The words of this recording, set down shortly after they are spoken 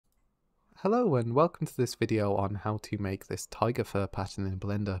Hello and welcome to this video on how to make this tiger fur pattern in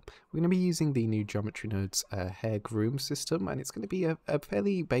Blender. We're going to be using the new Geometry Nodes hair groom system, and it's going to be a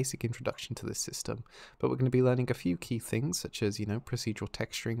fairly basic introduction to this system, but we're going to be learning a few key things such as, procedural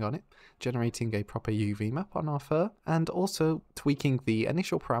texturing on it, generating a proper UV map on our fur, and also tweaking the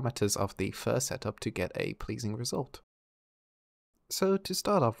initial parameters of the fur setup to get a pleasing result. So to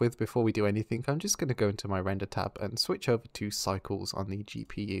start off with, before we do anything, I'm just going to go into my render tab and switch over to cycles on the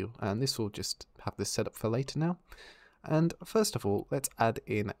GPU, and this will just have this set up for later now. And first of all, let's add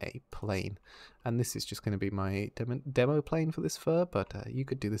in a plane, and this is just going to be my demo plane for this fur, but you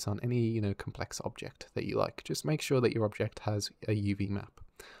could do this on any complex object that you like. Just make sure that your object has a UV map,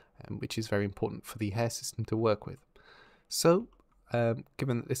 which is very important for the hair system to work with. So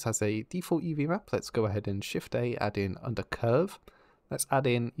given that this has a default UV map, let's go ahead and Shift A, add in under curve. Let's add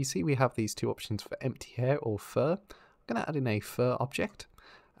in, you see we have these two options for empty hair or fur. I'm going to add in a fur object,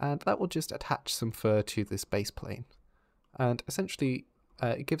 and that will just attach some fur to this base plane. And essentially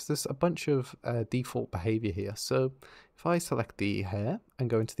it gives us a bunch of default behavior here. So if I select the hair and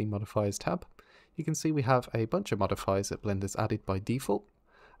go into the modifiers tab, you can see we have a bunch of modifiers that Blender's added by default,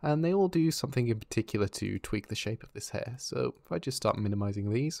 and they all do something in particular to tweak the shape of this hair. So if I just start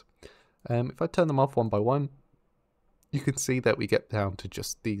minimizing these, if I turn them off one by one, you can see that we get down to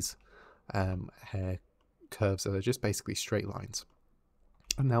just these hair curves that are just basically straight lines.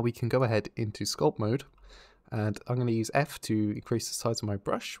 And now we can go ahead into sculpt mode, and I'm going to use F to increase the size of my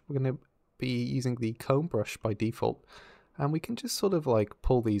brush. We're going to be using the comb brush by default, and we can just sort of like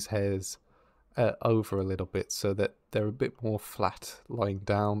pull these hairs over a little bit so that they're a bit more flat lying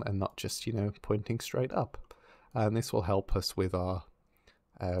down and not just pointing straight up. And this will help us with our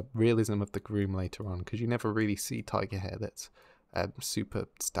realism of the groom later on, because you never really see tiger hair that's super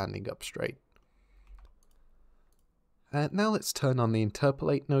standing up straight. Now let's turn on the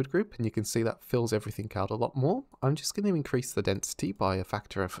interpolate node group, and you can see that fills everything out a lot more. I'm just going to increase the density by a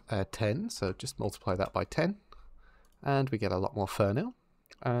factor of 10, so just multiply that by 10, and we get a lot more fur now.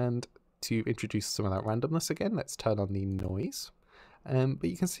 And to introduce some of that randomness again, let's turn on the noise. But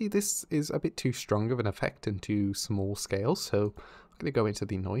you can see this is a bit too strong of an effect and too small scale, so I'm going to go into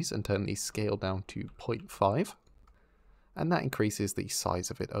the noise and turn the scale down to 0.5, and that increases the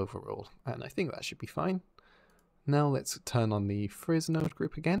size of it overall, and I think that should be fine. Now let's turn on the frizz node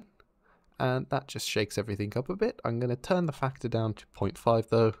group again, and that just shakes everything up a bit. I'm going to turn the factor down to 0.5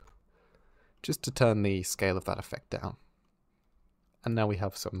 though, just to turn the scale of that effect down. And now we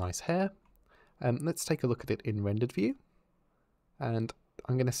have some nice hair. Let's take a look at it in rendered view. And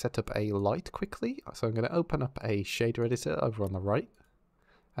I'm going to set up a light quickly. So I'm going to open up a shader editor over on the right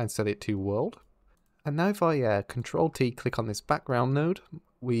and set it to world. And now if I Control T click on this background node,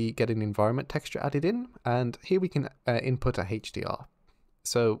 we get an environment texture added in. And here we can input a HDR.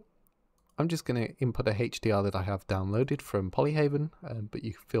 So I'm just going to input a HDR that I have downloaded from Polyhaven, but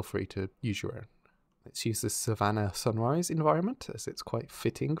you feel free to use your own. Let's use this Savannah Sunrise environment, as it's quite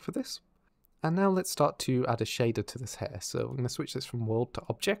fitting for this. And now let's start to add a shader to this hair. So I'm going to switch this from world to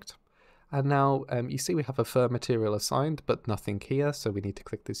object. And now you see we have a fur material assigned, but nothing here. So we need to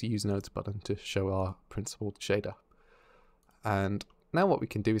click this use nodes button to show our principled shader. And now what we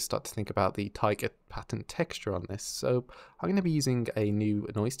can do is start to think about the tiger pattern texture on this. So I'm going to be using a new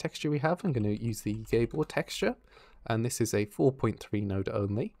noise texture we have. I'm going to use the Gabor texture. And this is a 4.3 node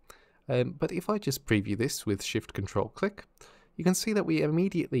only. But if I just preview this with Shift Control click, you can see that we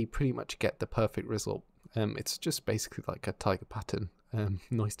immediately pretty much get the perfect result. It's just basically like a tiger pattern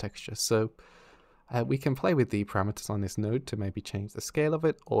noise texture. So we can play with the parameters on this node to maybe change the scale of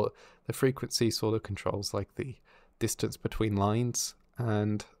it, or the frequency sort of controls like the distance between lines,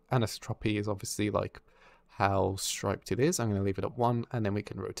 and anisotropy is obviously like how striped it is. I'm going to leave it at 1, and then we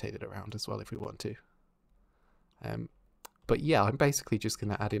can rotate it around as well if we want to. But yeah, I'm basically just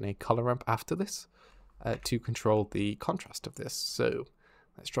going to add in a color ramp after this to control the contrast of this. So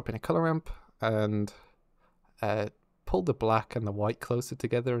let's drop in a color ramp and pull the black and the white closer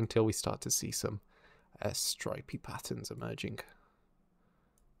together until we start to see some stripy patterns emerging.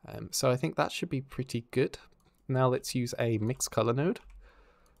 So I think that should be pretty good. Now let's use a mix color node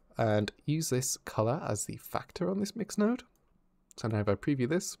and use this color as the factor on this mix node. So now if I preview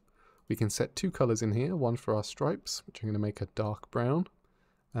this, we can set two colors in here, one for our stripes, which I'm going to make a dark brown,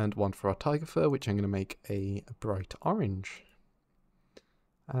 and one for our tiger fur, which I'm going to make a bright orange.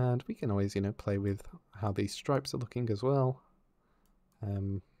 And we can always, play with how these stripes are looking as well.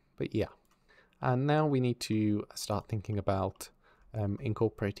 But yeah. And now we need to start thinking about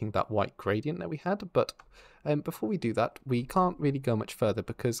incorporating that white gradient that we had, but Before we do that, we can't really go much further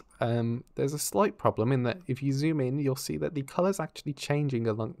because there's a slight problem in that if you zoom in, you'll see that the color's actually changing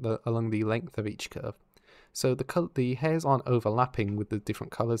along the length of each curve. So the hairs aren't overlapping with the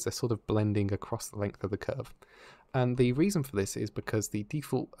different colors, they're sort of blending across the length of the curve. And the reason for this is because the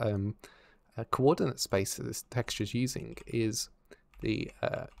default coordinate space that this texture is using is the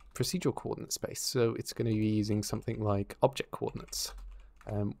procedural coordinate space. So it's going to be using something like object coordinates,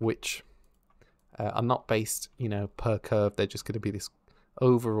 which are not based, per curve. They're just going to be this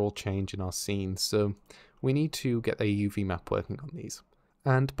overall change in our scene. So we need to get a UV map working on these.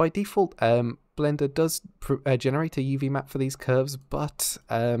 And by default, Blender does generate a UV map for these curves, but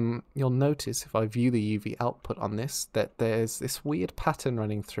you'll notice if I view the UV output on this, that there's this weird pattern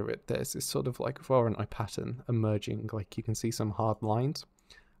running through it. There's this sort of like Voronoi pattern emerging, like you can see some hard lines.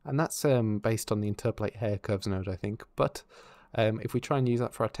 And that's based on the Interpolate Hair Curves node, I think. But if we try and use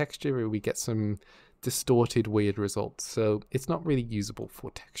that for our texture, we get some distorted, weird results. So it's not really usable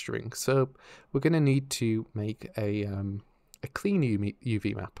for texturing. So we're going to need to make a clean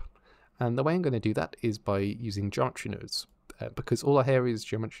UV map. And the way I'm going to do that is by using geometry nodes. Because all our hair is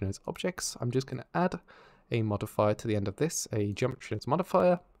geometry nodes objects, I'm just going to add a modifier to the end of this, a geometry nodes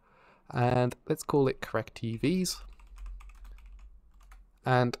modifier, and let's call it correct UVs.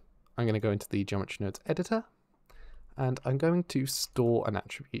 And I'm going to go into the geometry nodes editor, and I'm going to store an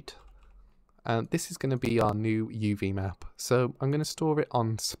attribute. And this is going to be our new UV map. So I'm going to store it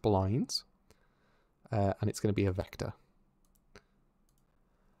on splines, and it's going to be a vector.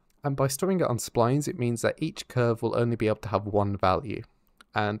 And by storing it on splines, it means that each curve will only be able to have one value.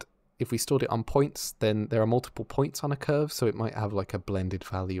 And if we stored it on points, then there are multiple points on a curve, so it might have like a blended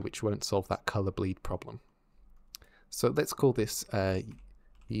value, which won't solve that color bleed problem. So let's call this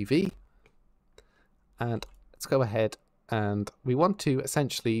UV. And let's go ahead and we want to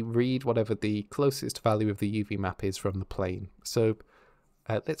essentially read whatever the closest value of the UV map is from the plane. So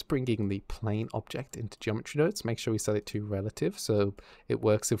let's bring in the plane object into geometry nodes, make sure we set it to relative so it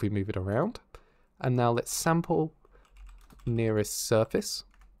works if we move it around. And now let's sample nearest surface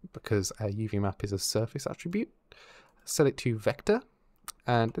because a UV map is a surface attribute. Set it to vector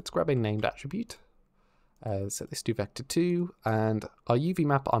and let's grab a named attribute. Set this to vector 2 and our UV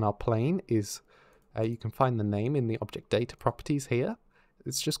map on our plane is, you can find the name in the object data properties here.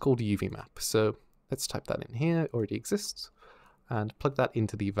 It's just called UV map. So let's type that in here, it already exists. And plug that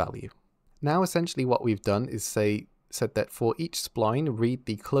into the value. Now essentially what we've done is said that for each spline, read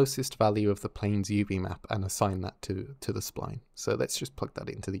the closest value of the plane's UV map and assign that to the spline. So let's just plug that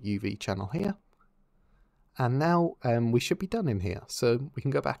into the UV channel here. And now we should be done in here. So we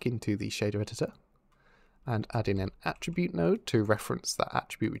can go back into the shader editor and add in an attribute node to reference that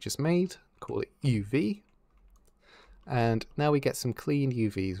attribute we just made, call it UV. And now we get some clean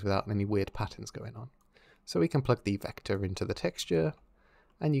UVs without any weird patterns going on. So we can plug the vector into the texture,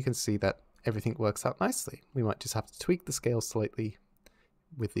 and you can see that everything works out nicely. We might just have to tweak the scale slightly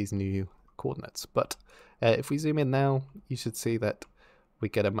with these new coordinates. But if we zoom in now, you should see that we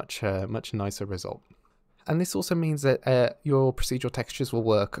get a much nicer result. And this also means that your procedural textures will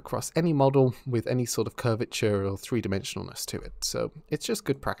work across any model with any sort of curvature or three-dimensionalness to it. So it's just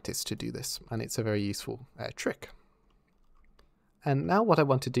good practice to do this, and it's a very useful trick. And now what I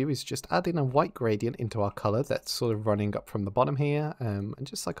want to do is just add in a white gradient into our color that's sort of running up from the bottom here, and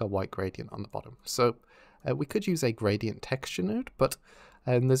just like a white gradient on the bottom. So we could use a gradient texture node, but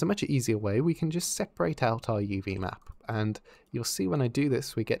there's a much easier way. We can just separate out our UV map, and you'll see when I do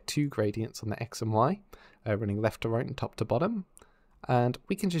this, we get two gradients on the X and Y, running left to right and top to bottom. And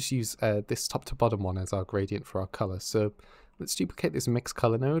we can just use this top to bottom one as our gradient for our color. So let's duplicate this mix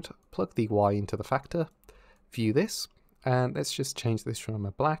color node, plug the Y into the factor, view this, and let's just change this from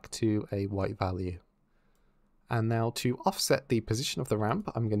a black to a white value. And now to offset the position of the ramp,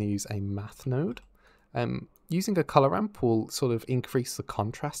 I'm going to use a math node. Using a color ramp will sort of increase the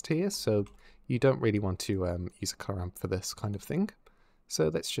contrast here, so you don't really want to use a color ramp for this kind of thing. So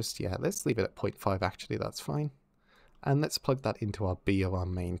let's just, let's leave it at 0.5 actually, that's fine. And let's plug that into our B of our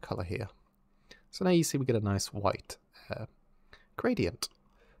main color here. So now you see we get a nice white gradient.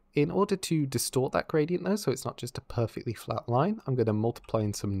 In order to distort that gradient though, so it's not just a perfectly flat line, I'm going to multiply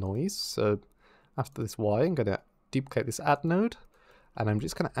in some noise. So after this Y, I'm going to duplicate this add node, and I'm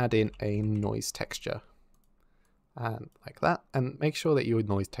just going to add in a noise texture. And like that, and make sure that your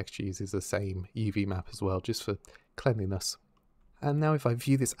noise texture uses the same UV map as well, just for cleanliness. And now if I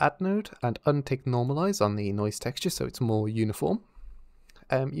view this add node and untick normalize on the noise texture so it's more uniform,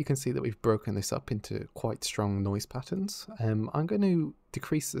 you can see that we've broken this up into quite strong noise patterns. I'm going to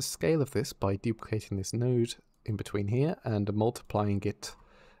decrease the scale of this by duplicating this node in between here and multiplying it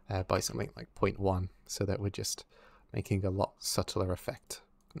by something like 0.1, so that we're just making a lot subtler effect.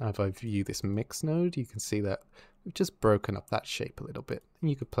 Now if I view this mix node, you can see that we've just broken up that shape a little bit, and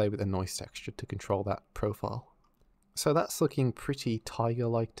you could play with the noise texture to control that profile. So that's looking pretty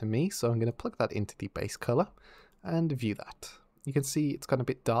tiger-like to me, so I'm going to plug that into the base color and view that. You can see it's gone a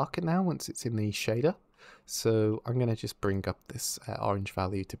bit darker now once it's in the shader, so I'm going to just bring up this orange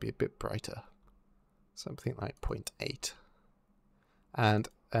value to be a bit brighter, something like 0.8. And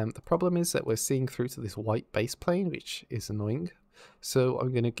the problem is that we're seeing through to this white base plane, which is annoying. So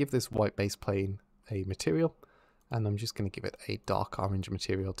I'm going to give this white base plane a material, and I'm just going to give it a dark orange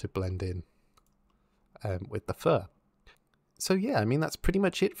material to blend in with the fur. So yeah, I mean, that's pretty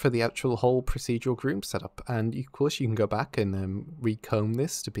much it for the actual whole procedural Groom setup. And of course you can go back and recomb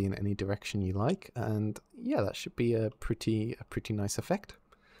this to be in any direction you like. And yeah, that should be a pretty nice effect.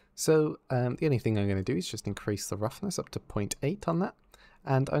 So the only thing I'm going to do is just increase the roughness up to 0.8 on that.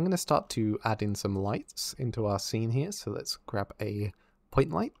 And I'm going to start to add in some lights into our scene here. So let's grab a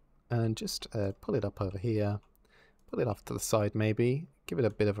point light and just pull it up over here, pull it off to the side maybe, give it a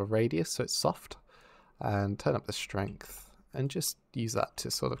bit of a radius so it's soft, and turn up the strength. And just use that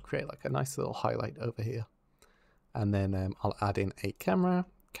to sort of create like a nice little highlight over here. And then I'll add in a camera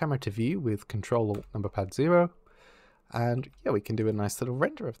to view with Control Alt Numpad 0. And yeah, we can do a nice little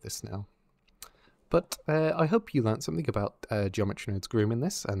render of this now. But I hope you learned something about Geometry Node's Groom in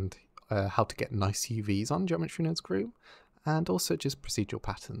this, and how to get nice UVs on Geometry Node's Groom, and also just procedural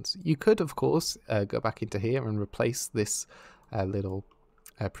patterns. You could, of course, go back into here and replace this little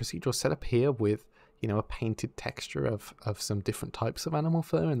procedural setup here with, you know, a painted texture of some different types of animal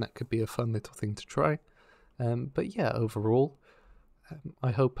fur, and that could be a fun little thing to try. But yeah, overall,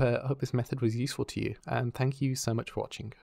 I hope this method was useful to you, and thank you so much for watching.